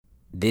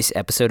This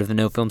episode of the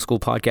No Film School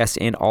podcast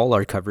and all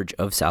our coverage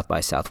of South by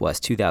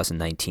Southwest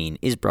 2019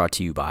 is brought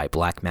to you by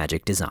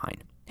Blackmagic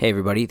Design. Hey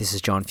everybody, this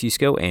is John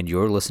Fusco and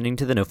you're listening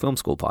to the No Film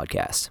School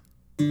podcast.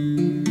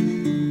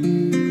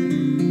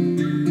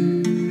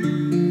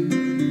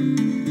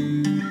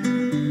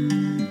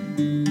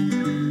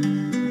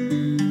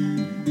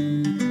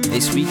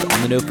 This week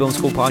on the No Film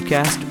School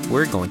podcast,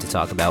 we're going to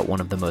talk about one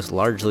of the most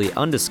largely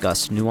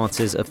undiscussed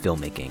nuances of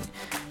filmmaking,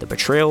 the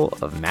portrayal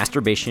of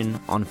masturbation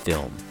on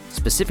film,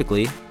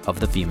 specifically of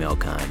the female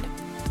kind.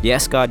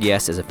 Yes, God,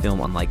 Yes is a film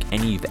unlike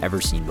any you've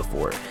ever seen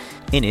before.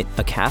 In it,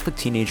 a Catholic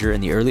teenager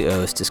in the early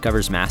O's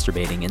discovers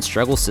masturbating and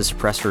struggles to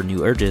suppress her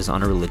new urges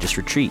on a religious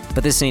retreat.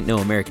 But this ain't no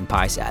American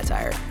Pie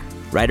satire.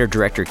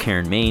 Writer-director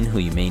Karen Maine, who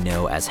you may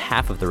know as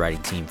half of the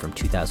writing team from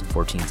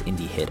 2014's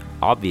indie hit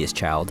Obvious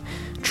Child,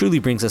 truly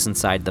brings us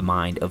inside the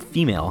mind of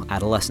female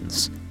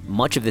adolescence.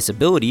 Much of this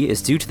ability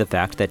is due to the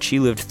fact that she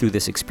lived through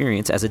this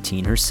experience as a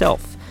teen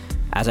herself.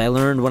 As I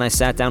learned when I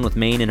sat down with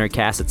Maine and her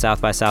cast at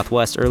South by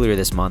Southwest earlier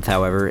this month,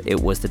 however,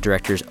 it was the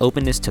director's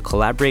openness to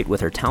collaborate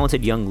with her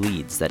talented young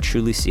leads that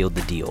truly sealed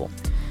the deal.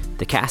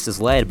 The cast is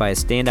led by a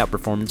standout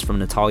performance from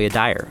Natalia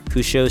Dyer,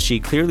 who shows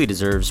she clearly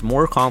deserves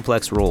more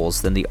complex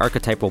roles than the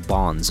archetypal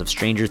bonds of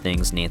Stranger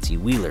Things' Nancy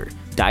Wheeler.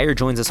 Dyer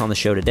joins us on the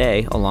show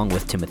today, along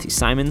with Timothy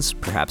Simons,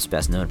 perhaps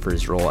best known for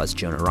his role as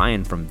Jonah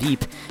Ryan from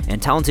Veep,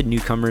 and talented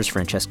newcomers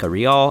Francesca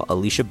Rial,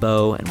 Alicia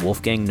Bowe, and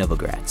Wolfgang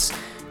Novogratz.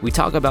 We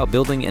talk about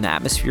building an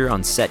atmosphere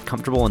on set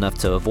comfortable enough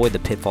to avoid the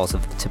pitfalls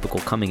of the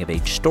typical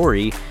coming-of-age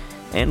story,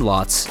 and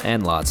lots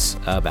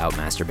about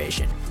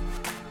masturbation.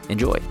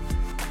 Enjoy.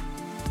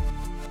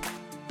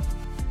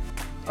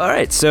 All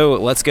right, so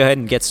let's go ahead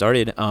and get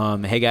started.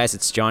 Hey guys,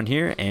 it's John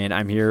here, and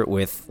I'm here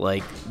with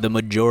the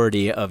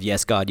majority of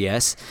Yes, God,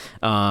 Yes.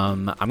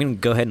 I'm going to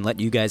go ahead and let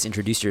you guys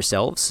introduce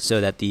yourselves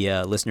so that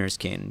the listeners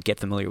can get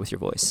familiar with your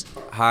voice.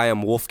 Hi,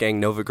 I'm Wolfgang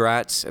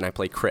Novogratz, and I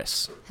play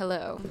Chris.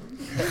 Hello.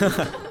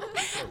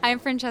 I'm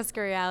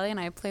Francesca Rial, and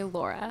I play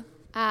Laura.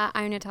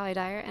 I'm Natalia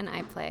Dyer, and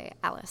I play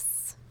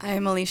Alice.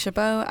 I'm Alicia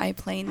Bowe. I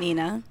play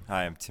Nina.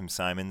 Hi, I'm Tim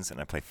Simons, and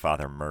I play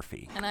Father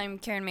Murphy. And I'm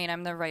Karen Maine.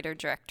 I'm the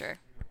writer-director.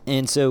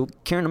 And so,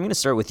 Karen, I'm going to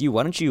start with you.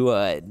 Why don't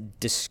you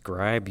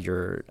describe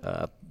your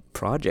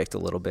project a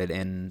little bit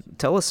and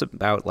tell us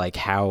about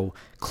how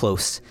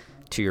close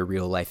to your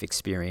real life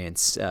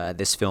experience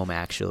this film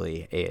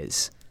actually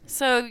is.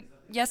 So,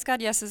 Yes,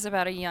 God, Yes is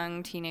about a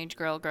young teenage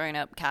girl growing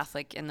up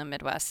Catholic in the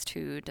Midwest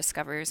who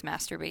discovers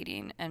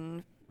masturbating,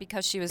 and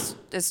because she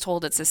is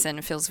told it's a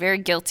sin, feels very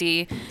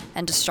guilty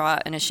and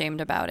distraught and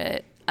ashamed about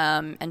it,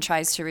 and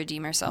tries to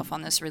redeem herself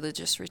on this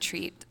religious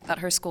retreat that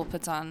her school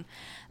puts on.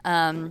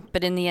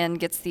 But in the end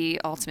gets the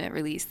ultimate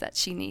release that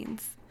she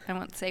needs. I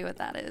won't say what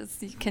that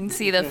is. You can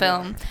see the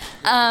film.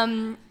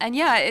 And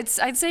yeah,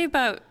 I'd say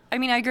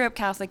I grew up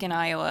Catholic in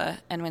Iowa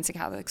and went to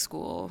Catholic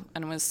school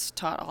and was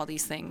taught all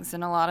these things.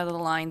 And a lot of the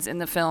lines in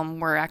the film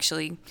were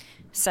actually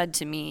said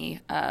to me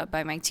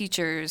by my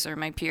teachers or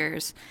my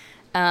peers,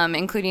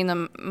 including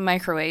the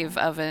microwave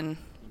oven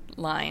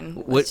line.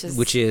 Which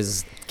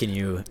is, can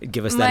you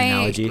give us that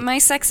analogy? My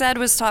sex ed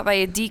was taught by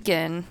a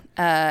deacon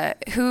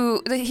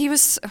who, he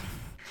was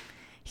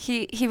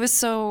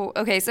so,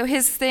 okay, so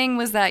his thing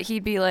was that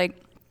he'd be like,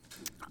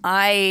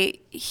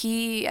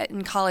 he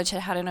in college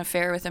had an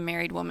affair with a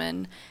married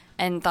woman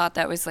and thought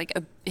that was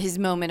his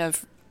moment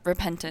of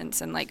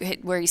repentance and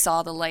where he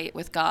saw the light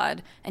with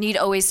God, and he'd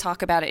always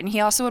talk about it. And he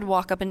also would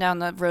walk up and down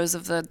the rows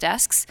of the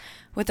desks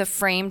with a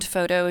framed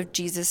photo of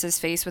Jesus's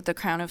face with the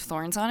crown of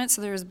thorns on it,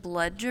 so there was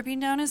blood dripping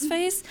down his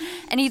face,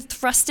 and he'd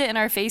thrust it in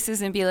our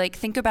faces and be like,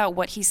 think about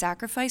what he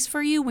sacrificed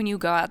for you when you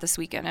go out this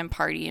weekend and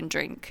party and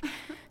drink.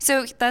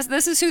 So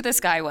this is who this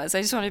guy was.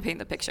 I just want to paint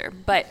the picture.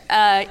 But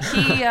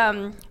he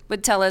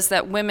would tell us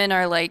that women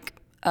are like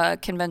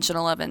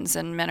conventional ovens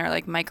and men are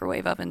like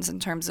microwave ovens in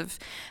terms of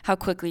how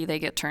quickly they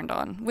get turned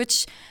on,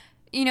 which,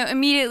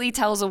 immediately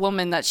tells a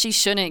woman that she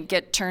shouldn't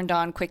get turned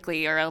on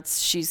quickly or else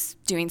she's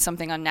doing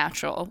something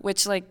unnatural,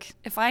 which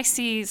if I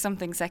see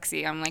something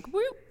sexy, I'm like,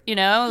 whoop,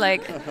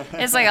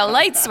 it's like a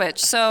light switch.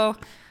 So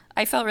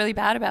I felt really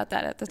bad about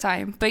that at the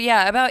time. But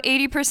yeah, about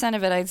 80%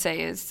 of it I'd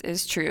say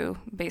is true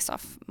based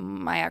off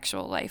my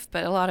actual life,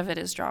 but a lot of it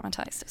is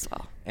dramatized as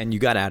well. And you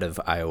got out of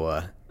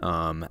Iowa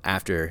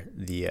after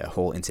the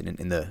whole incident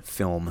in the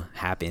film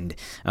happened.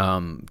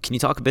 Can you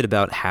talk a bit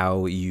about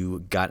how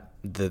you got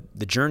the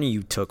journey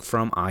you took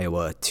from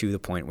Iowa to the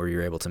point where you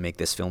were able to make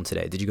this film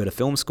today? Did you go to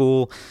film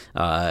school?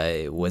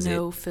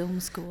 Film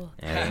school.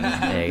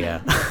 There you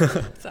go.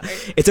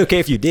 Sorry. It's okay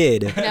if you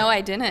did. No, I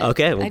didn't.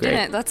 Okay, well, I great.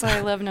 didn't. That's why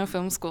I love No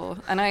Film School.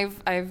 And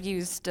I've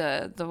used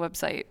the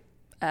website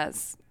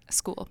as a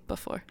school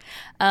before.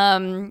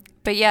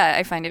 But yeah,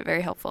 I find it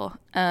very helpful.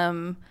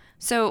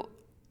 So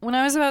when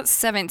I was about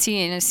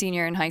 17, a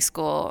senior in high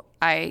school,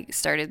 I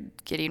started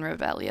getting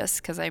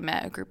rebellious because I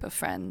met a group of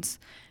friends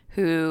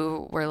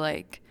who were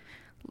like,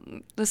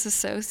 this is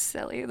so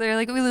silly. They're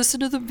like, we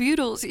listen to the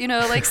Beatles,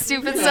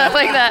 stupid stuff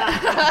like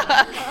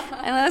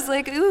that. And I was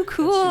like, ooh,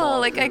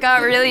 cool. I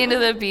got really into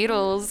the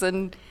Beatles.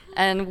 And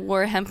and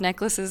wore hemp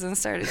necklaces and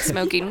started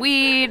smoking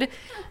weed.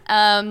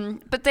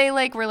 But they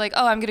were like,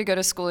 oh, I'm going to go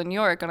to school in New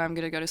York and I'm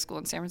going to go to school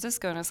in San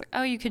Francisco. And I was like,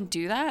 oh, you can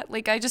do that?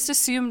 Like, I just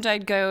assumed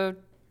I'd go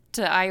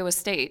to Iowa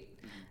State,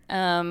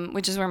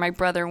 which is where my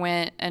brother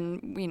went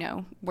and,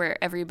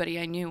 where everybody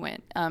I knew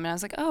went. And I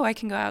was like, oh, I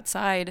can go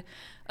outside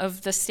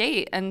of the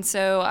state. And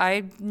so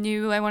I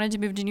knew I wanted to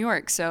move to New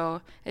York.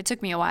 So it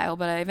took me a while,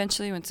 but I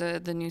eventually went to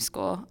the new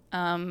school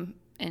in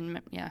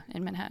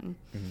Manhattan.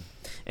 Mm-hmm.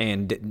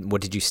 And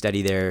what did you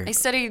study there? I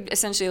studied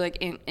essentially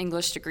an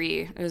English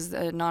degree. It was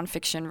a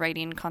nonfiction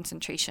writing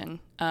concentration.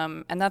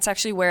 And that's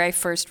actually where I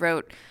first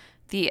wrote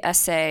the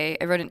essay.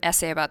 I wrote an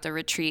essay about the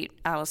retreat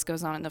Alice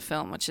goes on in the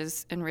film, which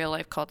is in real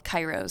life called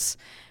Kairos.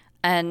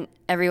 And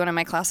everyone in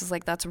my class was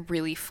like, that's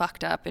really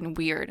fucked up and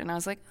weird. And I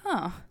was like,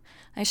 oh,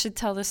 I should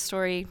tell this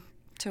story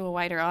to a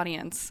wider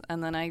audience.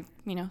 And then I,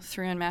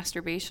 threw in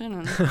masturbation,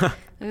 and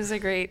it was a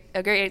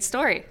great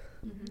story.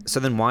 So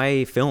then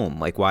why film?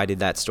 Why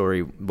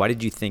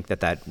did you think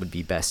that would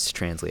be best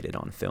translated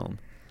on film?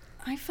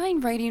 I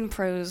find writing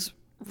prose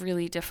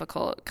really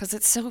difficult because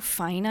it's so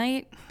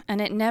finite,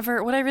 and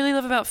what I really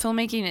love about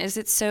filmmaking is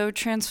it's so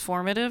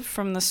transformative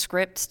from the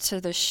script to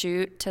the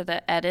shoot to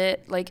the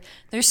edit.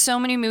 There's so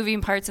many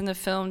moving parts, and the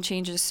film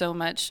changes so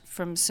much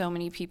from so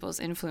many people's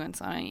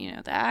influence on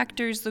it. The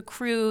actors, the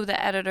crew, the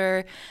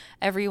editor,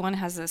 everyone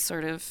has this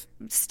sort of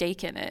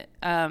stake in it.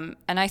 And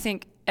I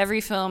think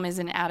every film is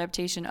an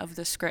adaptation of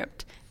the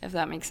script, if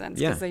that makes sense.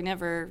 Because they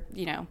never,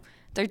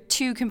 they're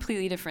two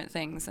completely different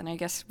things. And I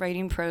guess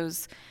writing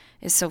prose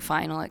is so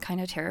final, it kind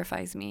of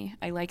terrifies me.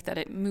 I like that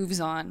it moves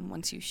on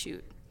once you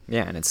shoot.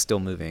 Yeah, and it's still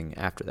moving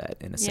after that,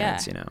 in a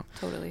sense,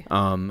 Totally.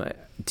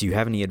 Do you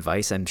have any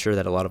advice? I'm sure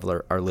that a lot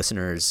of our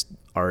listeners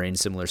are in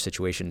similar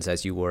situations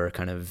as you were,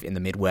 kind of in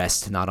the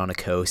Midwest, not on a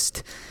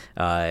coast,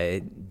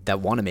 that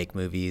want to make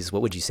movies.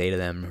 What would you say to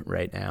them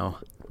right now?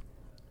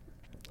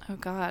 Oh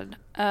God,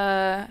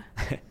 I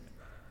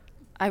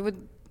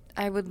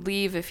would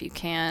leave if you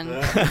can,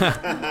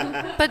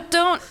 but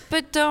don't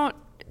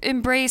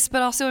embrace,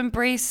 but also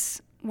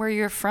embrace where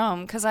you're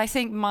from, because I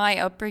think my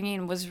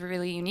upbringing was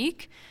really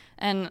unique,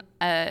 and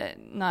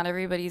not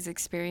everybody's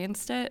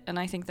experienced it, and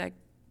I think that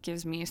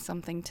gives me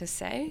something to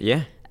say.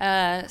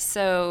 Yeah.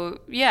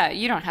 So yeah,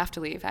 you don't have to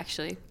leave,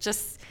 actually.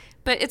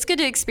 But it's good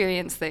to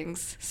experience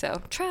things.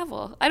 So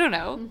travel. I don't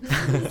know.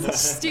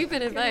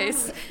 Stupid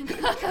advice.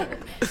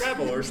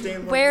 Travel or stay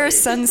in one Wear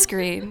place.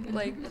 sunscreen.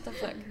 What the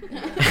fuck?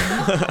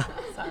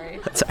 Sorry.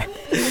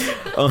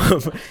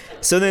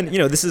 So then,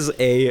 this is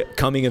a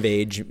coming of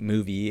age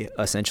movie,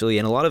 essentially.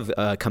 And a lot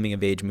of coming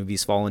of age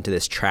movies fall into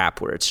this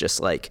trap where it's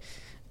just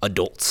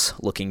adults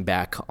looking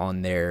back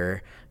on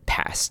their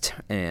past,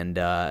 and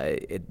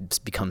it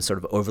becomes sort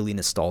of overly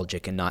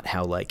nostalgic and not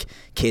how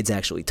kids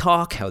actually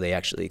talk, how they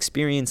actually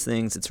experience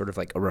things. It's sort of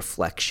a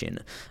reflection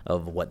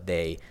of what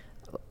they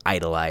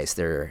idolize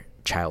their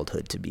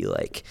childhood to be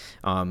like.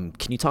 Can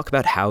you talk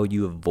about how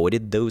you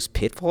avoided those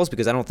pitfalls?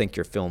 Because I don't think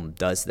your film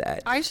does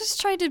that. I just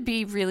tried to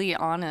be really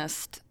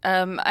honest.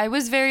 I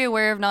was very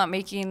aware of not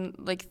making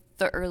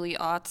the early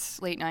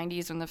aughts, late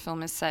 90s, when the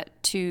film is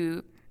set,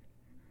 too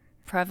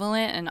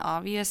prevalent and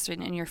obvious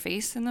and in your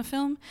face in the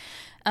film.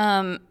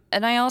 And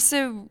I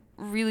also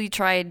really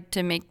tried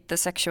to make the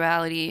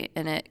sexuality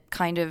in it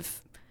kind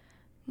of,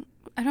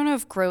 I don't know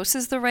if gross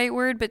is the right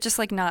word, but just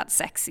not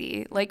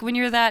sexy. When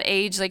you're that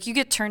age, you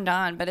get turned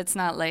on, but it's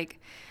not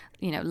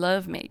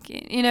love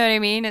making. You know what I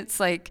mean?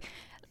 It's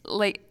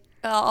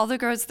all the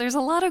gross, there's a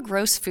lot of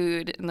gross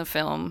food in the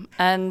film,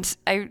 and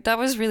that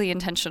was really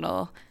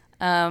intentional.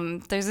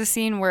 There's a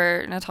scene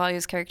where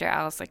Natalia's character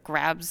Alice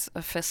grabs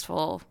a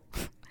fistful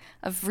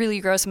of really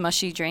gross,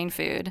 mushy drain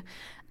food.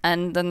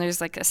 And then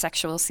there's a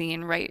sexual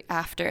scene right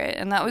after it.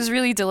 And that was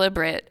really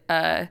deliberate.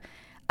 I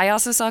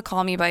also saw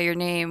Call Me By Your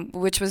Name,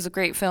 which was a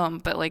great film,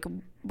 but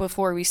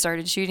before we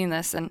started shooting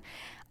this. And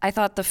I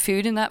thought the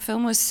food in that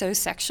film was so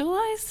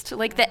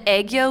sexualized, the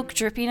egg yolk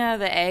dripping out of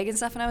the egg and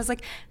stuff. And I was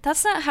like,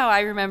 that's not how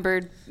I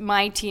remembered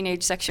my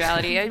teenage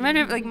sexuality. I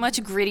remember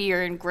much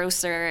grittier and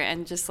grosser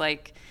and just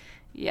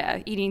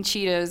eating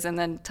Cheetos and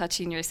then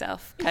touching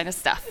yourself kind of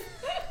stuff.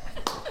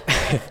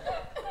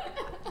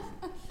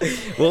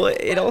 Well,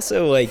 it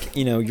also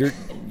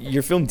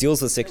your film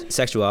deals with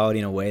sexuality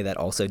in a way that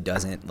also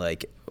doesn't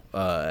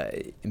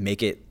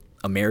make it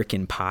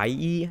American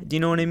Pie-y. Do you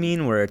know what I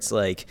mean? Where it's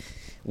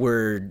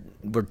we're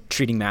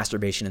treating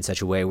masturbation in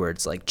such a way where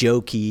it's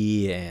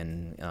jokey,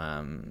 and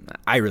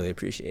I really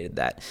appreciated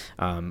that.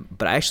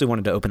 But I actually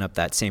wanted to open up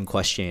that same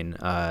question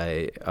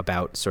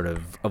about sort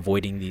of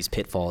avoiding these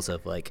pitfalls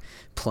of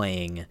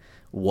playing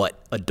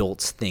what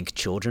adults think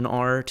children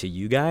are to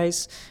you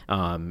guys,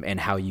 and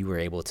how you were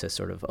able to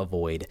sort of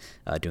avoid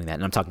doing that.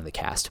 And I'm talking to the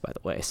cast, by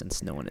the way,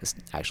 since no one is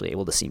actually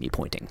able to see me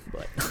pointing.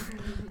 But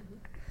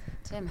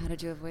Tim, how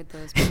did you avoid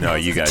those? No,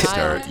 you guys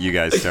start. You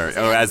guys start.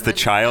 Oh, as the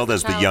child,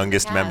 as the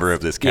youngest member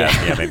of this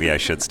cast. Yeah, maybe I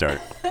should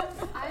start.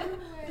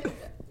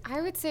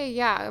 I would say,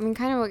 yeah. I mean,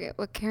 kind of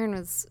what Karen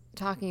was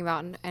talking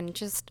about, and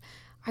just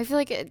I feel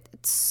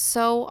it's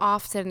so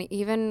often,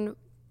 even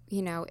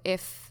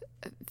if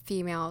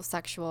female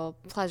sexual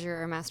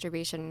pleasure or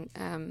masturbation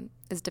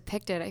is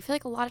depicted, I feel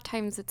like a lot of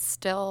times it's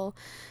still,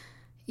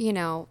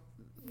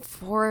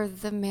 for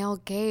the male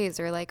gaze,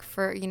 or like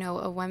for,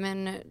 a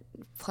woman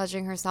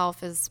pleasuring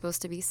herself is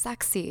supposed to be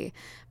sexy.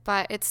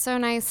 But it's so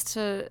nice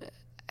to,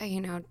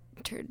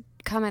 to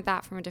come at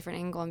that from a different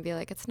angle and be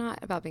like, it's not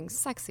about being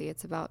sexy.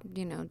 It's about,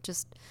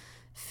 just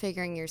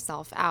figuring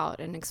yourself out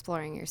and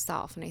exploring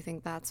yourself. And I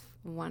think that's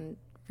one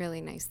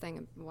really nice thing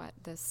of what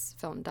this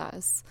film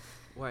does.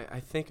 Well, I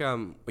think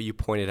what you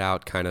pointed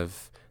out, kind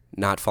of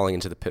not falling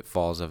into the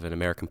pitfalls of an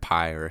American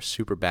Pie or a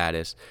Superbad,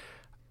 is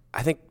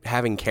I think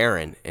having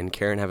Karen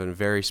having a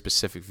very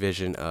specific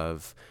vision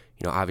of,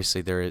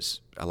 obviously there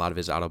is a lot of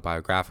it is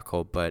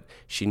autobiographical, but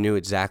she knew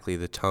exactly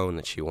the tone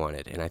that she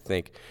wanted. And I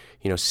think,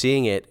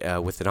 seeing it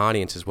with an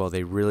audience as well,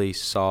 they really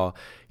saw,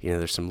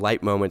 there's some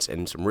light moments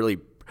and some really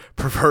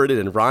perverted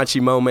and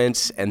raunchy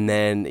moments. And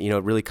then,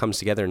 it really comes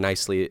together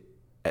nicely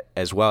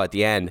as well at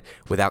the end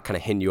without kind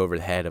of hitting you over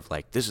the head of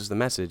like, this is the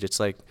message. It's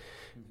like,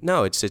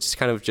 no, it's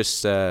kind of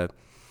just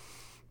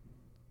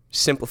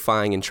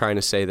simplifying and trying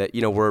to say that,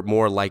 we're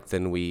more alike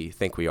than we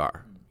think we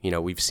are.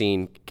 We've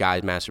seen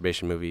guys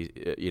masturbation movies,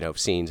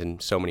 scenes in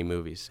so many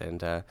movies,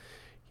 and,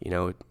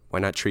 why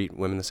not treat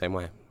women the same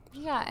way?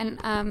 Yeah,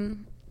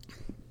 and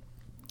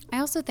I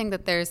also think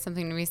that there's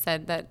something to be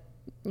said that,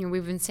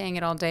 we've been saying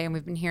it all day and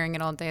we've been hearing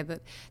it all day,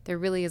 that there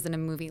really isn't a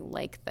movie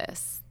like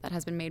this that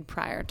has been made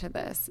prior to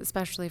this,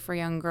 especially for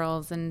young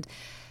girls. And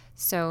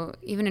so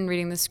even in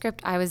reading the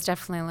script, I was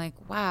definitely like,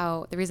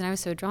 wow, the reason I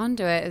was so drawn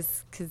to it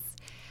is because,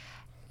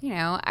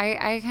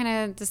 I kind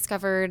of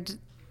discovered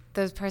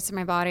those parts of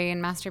my body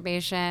and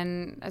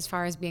masturbation as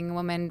far as being a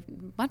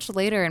woman much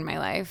later in my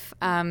life,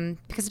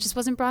 because it just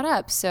wasn't brought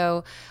up.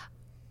 So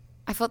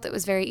I felt it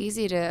was very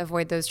easy to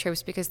avoid those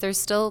tropes because there's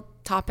still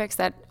topics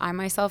that I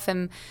myself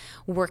am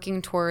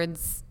working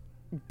towards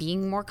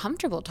being more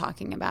comfortable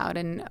talking about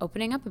and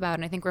opening up about.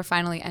 And I think we're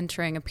finally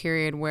entering a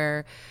period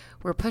where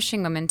we're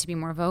pushing women to be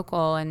more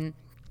vocal and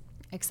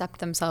accept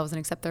themselves and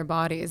accept their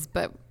bodies.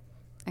 But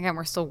again,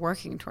 we're still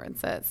working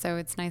towards it. So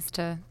it's nice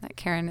that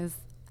Karen is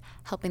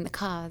helping the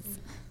cause.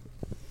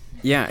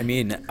 Yeah, I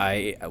mean,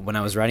 when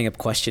I was writing up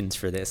questions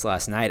for this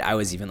last night, I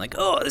was even like,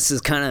 oh, this is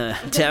kind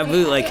of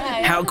taboo. Like,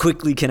 how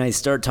quickly can I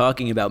start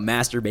talking about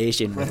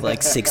masturbation with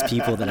like 6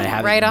 people that I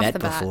haven't right met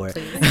before?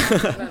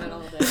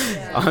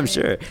 I'm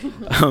sure.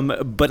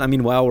 But I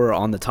mean, while we're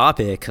on the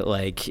topic,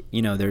 like,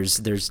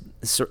 there's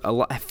a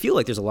lot, I feel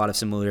like there's a lot of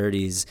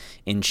similarities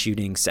in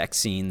shooting sex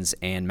scenes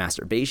and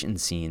masturbation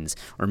scenes,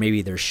 or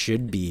maybe there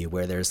should be,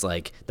 where there's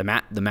like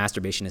the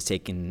masturbation is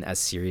taken as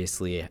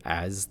seriously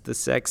as the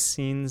sex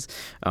scenes.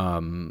 How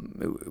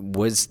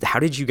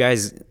did you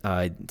guys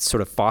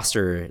sort of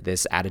foster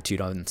this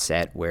attitude on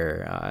set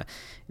where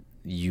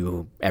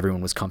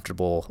everyone was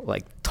comfortable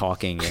like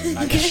talking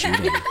and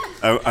shooting?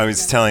 I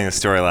was telling a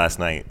story last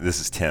night. This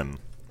is Tim,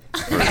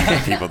 for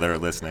the people that are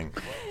listening.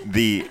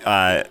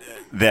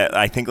 That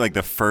I think like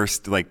the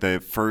first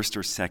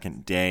or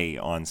second day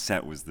on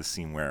set was the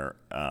scene where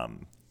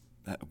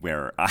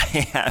I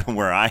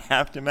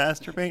have to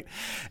masturbate,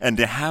 and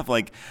to have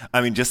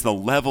just the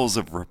levels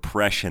of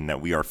repression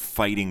that we are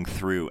fighting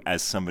through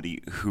as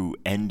somebody who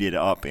ended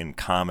up in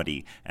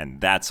comedy, and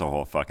that's a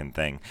whole fucking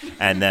thing.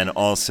 And then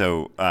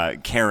also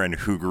Karen,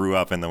 who grew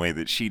up in the way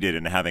that she did,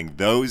 and having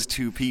those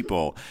two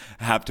people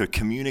have to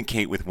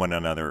communicate with one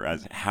another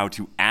as how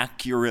to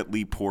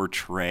accurately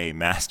portray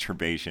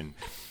masturbation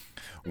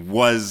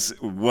was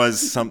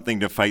something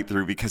to fight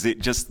through, because it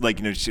just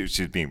she was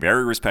being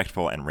very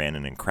respectful and ran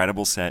an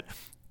incredible set,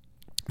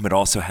 but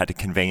also had to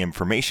convey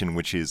information,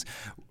 which is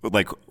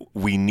like,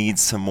 we need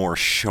some more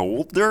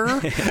shoulder.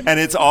 And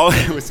it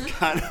was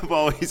kind of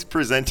always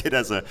presented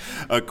as a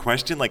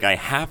question, like, I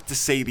have to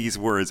say these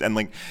words, and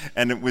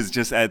it was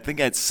just, I think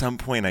at some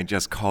point I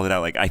just called it out,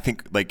 like, I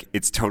think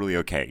it's totally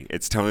okay,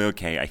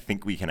 I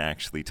think we can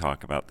actually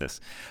talk about this.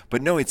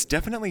 But no, it's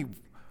definitely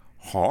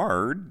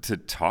hard to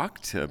talk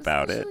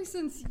about Especially it.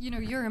 Since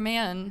you're a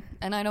man,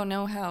 and I don't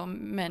know how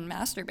men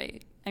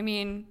masturbate. I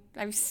mean,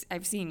 I've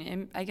seen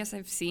him. I guess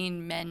I've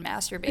seen men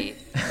masturbate,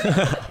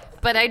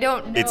 but I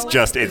don't know.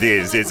 It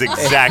is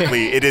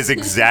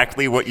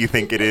exactly what you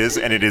think it is,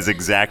 and it is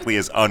exactly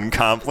as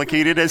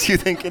uncomplicated as you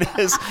think it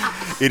is.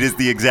 It is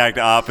the exact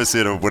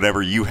opposite of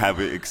whatever you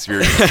have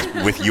experienced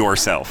with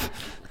yourself.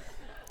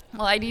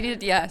 Well, I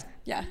needed, yeah.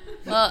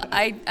 Well,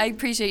 I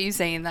appreciate you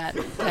saying that.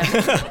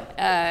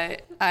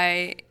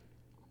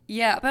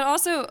 But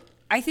also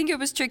I think it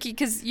was tricky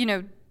because,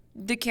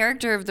 the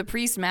character of the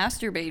priest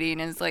masturbating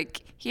is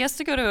like, he has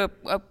to go to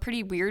a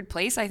pretty weird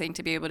place, I think,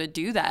 to be able to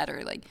do that.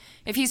 Or like,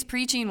 if he's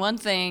preaching one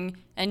thing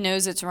and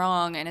knows it's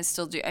wrong and is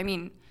still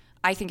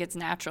I think it's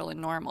natural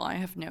and normal. I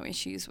have no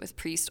issues with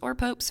priests or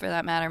popes, for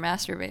that matter,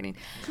 masturbating.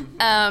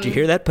 Do you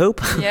hear that,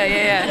 Pope?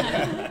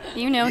 Yeah.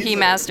 He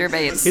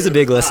masturbates. He's a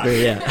big listener,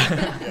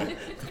 yeah.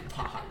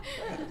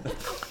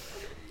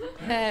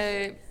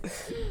 Hey.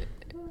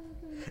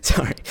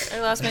 Sorry. I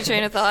lost my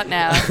train of thought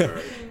now.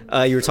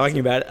 You were talking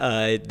about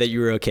that you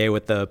were okay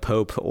with the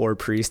Pope or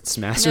priests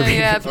No, masturbating.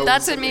 yeah,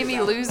 that's what made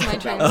me lose my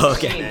train. Oh,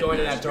 okay. Going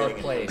to that dark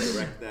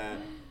place.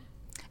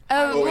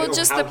 Well,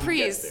 just the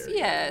priest.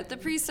 Yeah, the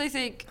priest, I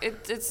think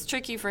it's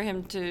tricky for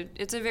him to,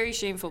 it's a very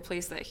shameful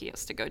place that he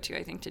has to go to,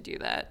 I think, to do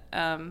that.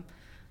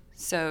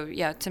 So,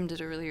 yeah, Tim did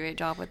a really great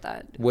job with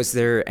that. Was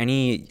there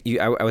any?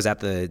 I was at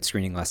the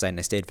screening last night and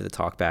I stayed for the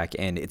talk back,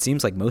 and it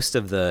seems like most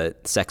of the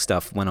sex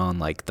stuff went on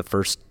like the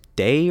first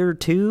day or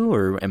two,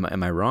 or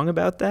am I wrong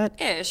about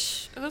that?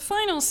 Ish. The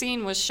final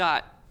scene was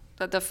shot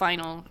the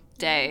final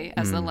day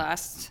as the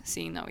last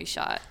scene that we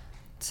shot.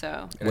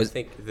 So, And I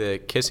think the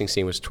kissing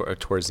scene was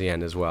towards the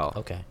end as well.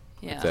 Okay.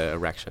 yeah. The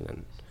erection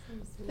and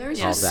There's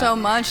Yeah. just so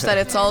much that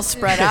it's all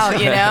spread out,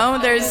 you know?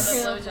 There's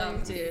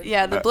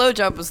yeah, the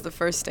blowjob was the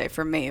first day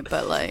for me,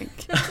 but like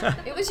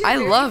I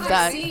love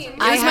that. It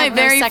was my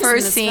very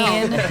first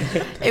scene.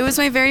 It was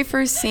my very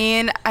first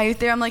scene.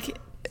 I'm like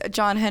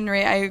John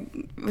Henry, I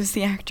was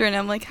the actor, and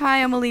I'm like,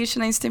 "Hi, I'm Alicia.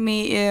 Nice to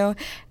meet you."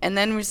 And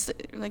then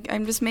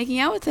I'm just making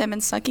out with him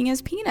and sucking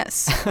his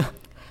penis.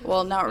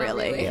 Well, not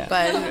really,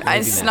 but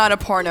it's not a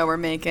porno we're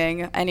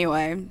making.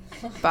 Anyway,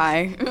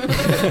 bye.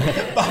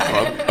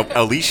 Well,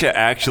 Alicia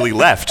actually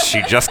left.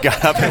 She just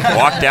got up and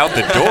walked out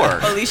the door.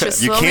 Alicia You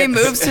slowly can't-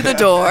 moves to the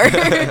door.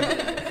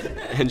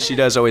 and she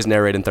does always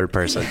narrate in third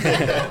person.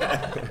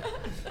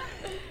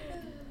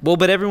 Well,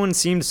 but everyone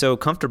seemed so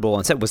comfortable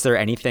on set. Was there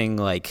anything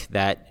like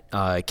that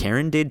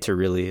Karen did to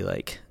really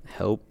like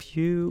help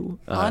you?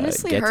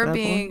 Honestly, get to her that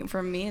being, point?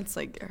 for me, it's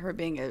like her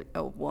being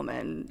a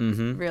woman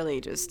Mm-hmm.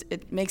 really just,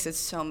 it makes it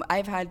so,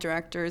 I've had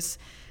directors,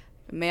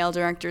 male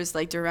directors,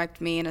 like direct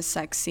me in a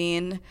sex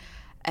scene,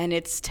 and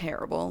it's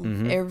terrible.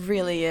 Mm-hmm. It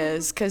really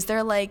is. Because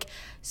they're like,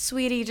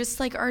 sweetie, just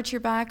like arch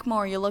your back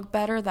more. You look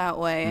better that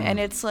way. And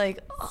it's like,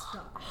 ugh.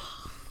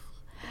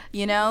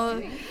 You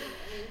know?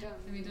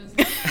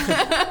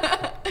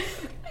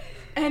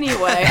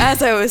 Anyway,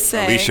 as I was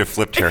saying, Alicia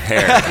flipped her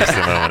hair just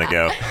a moment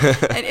ago.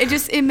 and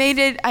it made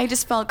it, I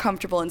just felt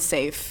comfortable and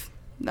safe.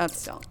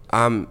 That's all.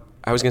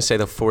 I was gonna say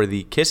though, for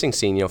the kissing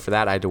scene, you know, for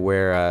that I had to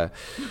wear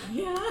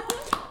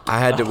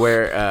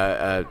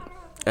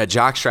a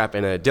jock strap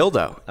and a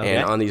dildo, Okay.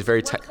 and on these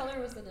very tight.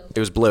 It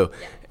was blue,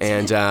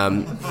 and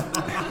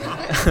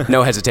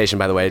no hesitation,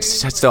 by the way.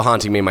 It's still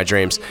haunting me in my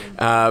dreams.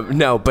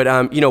 No,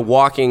 but you know,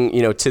 walking,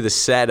 you know, to the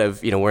set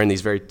of, you know, wearing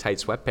these very tight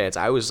sweatpants,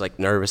 I was like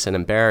nervous and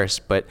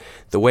embarrassed. But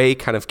the way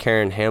kind of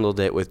Karen handled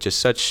it with just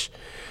such,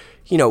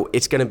 you know,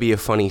 it's gonna be a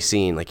funny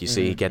scene. Like you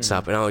see, he gets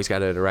up and he's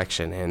got an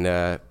erection,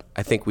 and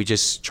I think we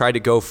just tried to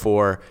go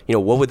for, you know,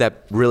 what would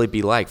that really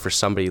be like for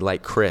somebody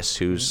like Chris,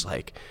 whose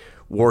like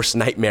worst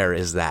nightmare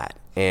is that.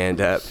 And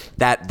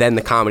that then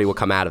the comedy will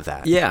come out of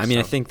that. Yeah, I mean,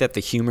 I think that the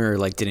humor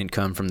like didn't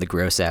come from the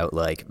gross out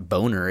like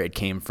boner. It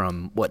came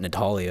from what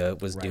Natalia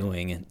was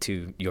doing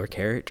to your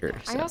character.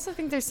 So. I also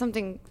think there's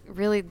something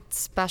really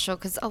special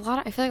because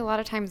I feel like a lot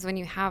of times when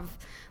you have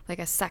like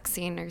a sex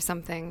scene or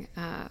something,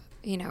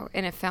 you know,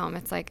 in a film,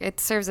 it's like it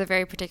serves a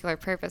very particular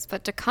purpose.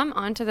 But to come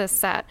onto this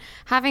set,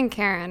 having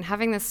Karen,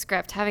 having the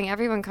script, having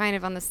everyone kind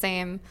of on the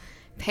same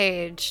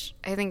page,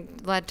 I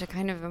think led to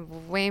kind of a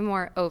way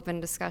more open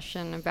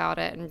discussion about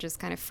it and just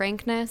kind of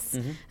frankness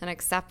and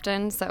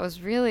acceptance. That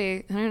was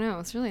really, I don't know,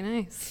 it's really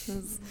nice.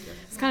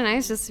 It's kind of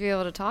nice just to be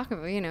able to talk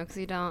about, you know, because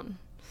you don't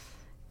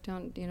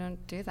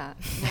do that.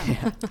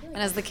 And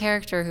as the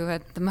character who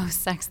had the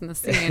most sex in the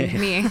scene,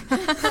 me.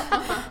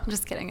 I'm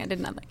just kidding. I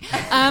did nothing.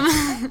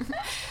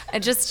 I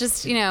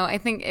just you know, I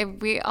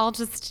think we all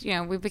just, you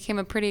know, we became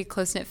a pretty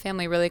close-knit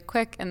family really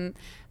quick, and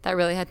that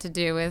really had to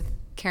do with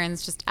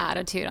Karen's just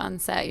attitude on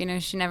set. You know,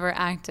 she never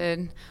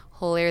acted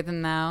holier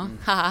than thou.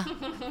 Haha,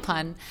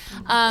 pun.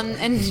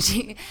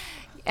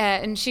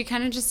 And she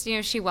kind of just, you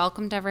know, she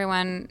welcomed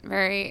everyone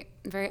very,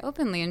 very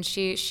openly, and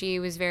she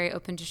was very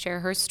open to share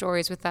her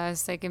stories with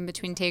us. Like in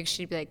between takes,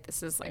 she'd be like,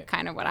 "This is like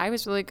kind of what I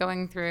was really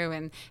going through,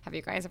 and have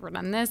you guys ever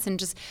done this?" And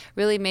just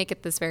really make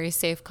it this very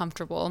safe,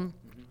 comfortable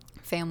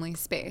family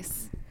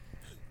space.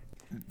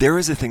 There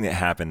was a thing that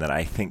happened that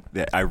I think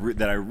that I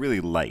really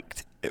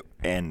liked,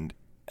 and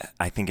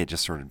I think it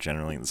just sort of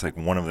generally, it's like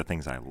one of the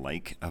things I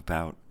like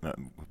about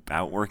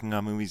working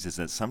on movies is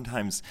that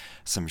sometimes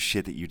some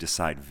shit that you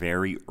decide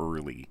very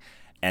early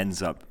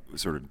ends up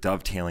sort of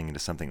dovetailing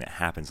into something that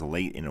happens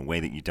late in a way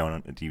that you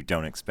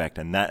don't expect.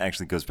 And that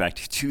actually goes back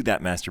to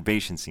that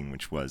masturbation scene,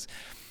 which was,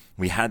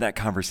 we had that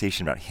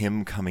conversation about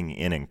him coming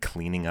in and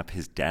cleaning up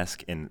his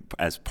desk, and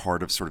as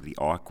part of sort of the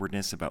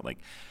awkwardness about like,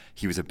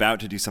 he was about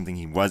to do something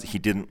he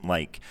didn't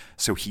like,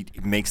 so he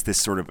makes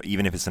this sort of,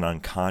 even if it's an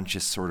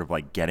unconscious sort of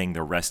like getting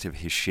the rest of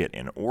his shit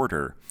in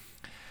order.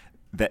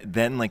 That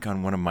then, like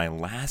on one of my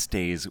last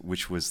days,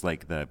 which was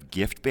like the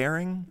gift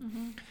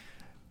bearing,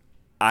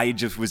 I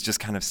was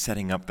just kind of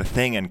setting up the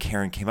thing, and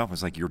Karen came up and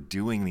was like, "You're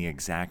doing the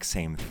exact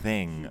same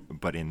thing,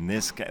 but in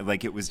this,"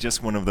 like it was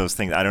just one of those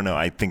things. I don't know.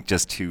 I think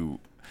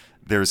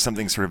there's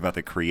something sort of about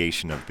the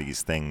creation of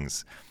these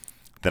things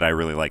that I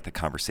really like the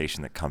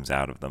conversation that comes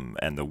out of them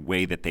and the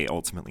way that they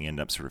ultimately end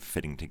up sort of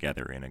fitting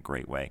together in a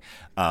great way.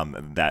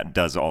 That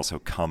does also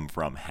come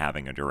from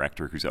having a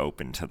director who's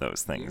open to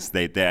those things.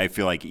 They I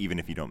feel like even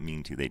if you don't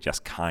mean to, they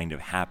just kind of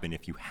happen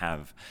if you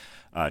have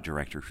a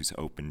director who's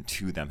open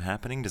to them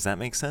happening. Does that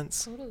make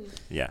sense? Totally.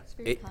 Yeah.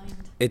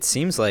 It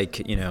seems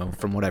like,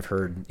 from what I've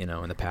heard, in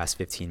the past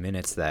 15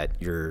 minutes that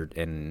you're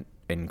an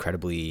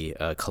incredibly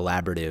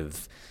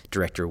collaborative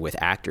director with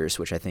actors,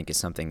 which I think is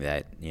something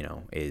that,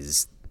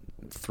 is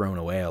thrown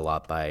away a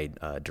lot by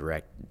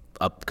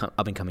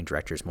up-and-coming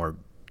directors more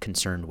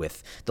concerned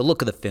with the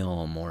look of the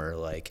film or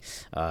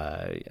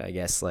I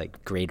guess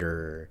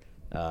greater,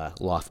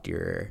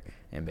 loftier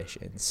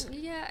ambitions.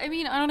 Yeah, I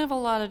mean, I don't have a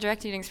lot of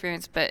directing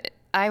experience, but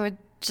I would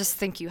just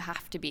think you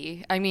have to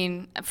be. I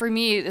mean, for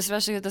me,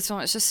 especially with this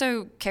film, it's just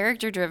so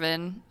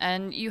character-driven,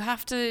 and you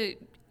have to,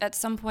 at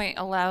some point,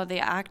 allow the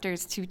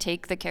actors to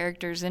take the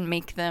characters and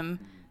make them,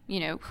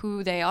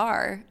 who they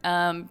are,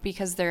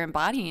 because they're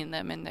embodying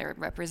them and they're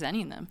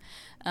representing them.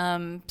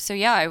 So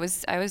yeah, I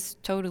was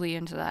totally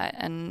into that,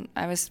 and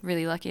I was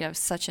really lucky to have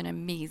such an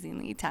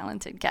amazingly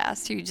talented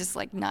cast who just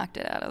knocked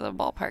it out of the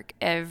ballpark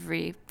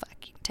every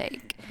fucking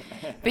take.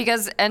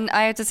 And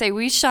I have to say,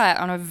 we shot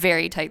on a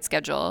very tight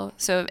schedule.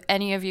 So if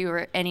any of you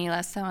were any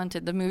less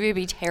talented, the movie would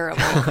be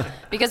terrible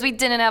because we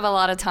didn't have a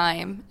lot of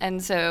time.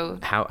 And so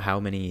how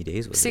many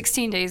days was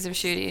 16 days of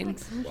shooting.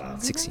 Wow.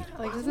 16.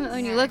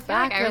 When you look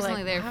back, I was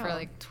only there for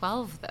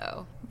 12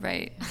 though.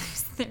 Right.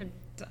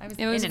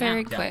 It was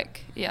very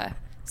quick. Yeah.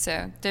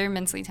 So they're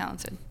immensely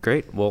talented.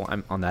 Great. Well,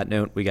 on that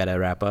note, we got to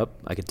wrap up.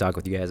 I could talk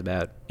with you guys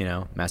about,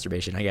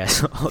 masturbation, I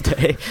guess, all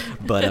day.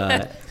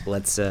 But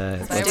let's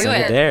end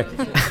it there.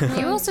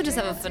 You also just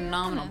have a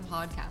phenomenal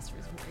podcast.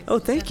 Oh,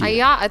 thank you.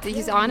 Yeah, I think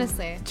he's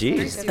honestly.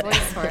 Jeez. Good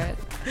voice for it.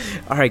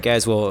 All right,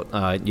 guys. Well,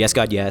 Yes,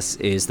 God, Yes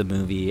is the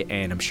movie,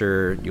 and I'm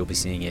sure you'll be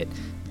seeing it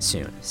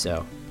soon.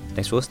 So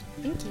thanks for listening.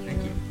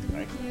 Thank you.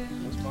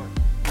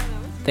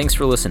 Thanks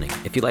for listening.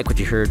 If you like what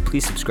you heard,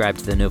 please subscribe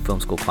to the No Film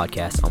School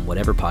podcast on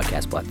whatever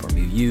podcast platform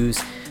you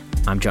use.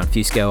 I'm John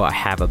Fusco. I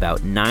have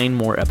about 9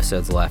 more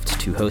episodes left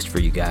to host for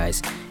you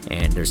guys,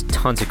 and there's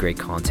tons of great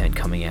content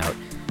coming out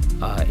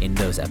in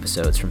those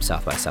episodes from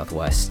South by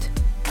Southwest.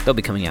 They'll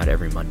be coming out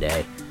every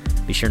Monday.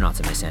 Be sure not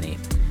to miss any.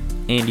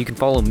 And you can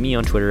follow me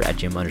on Twitter at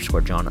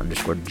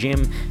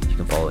Jim_John_Jim. You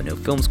can follow No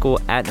Film School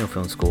at No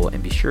Film School,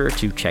 and be sure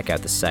to check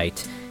out the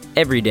site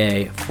every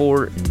day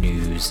for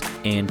news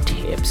and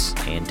tips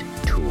and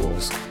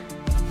tools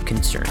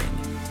concerning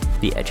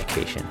the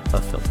education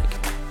of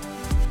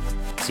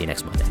filmmaking. See you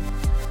next Monday.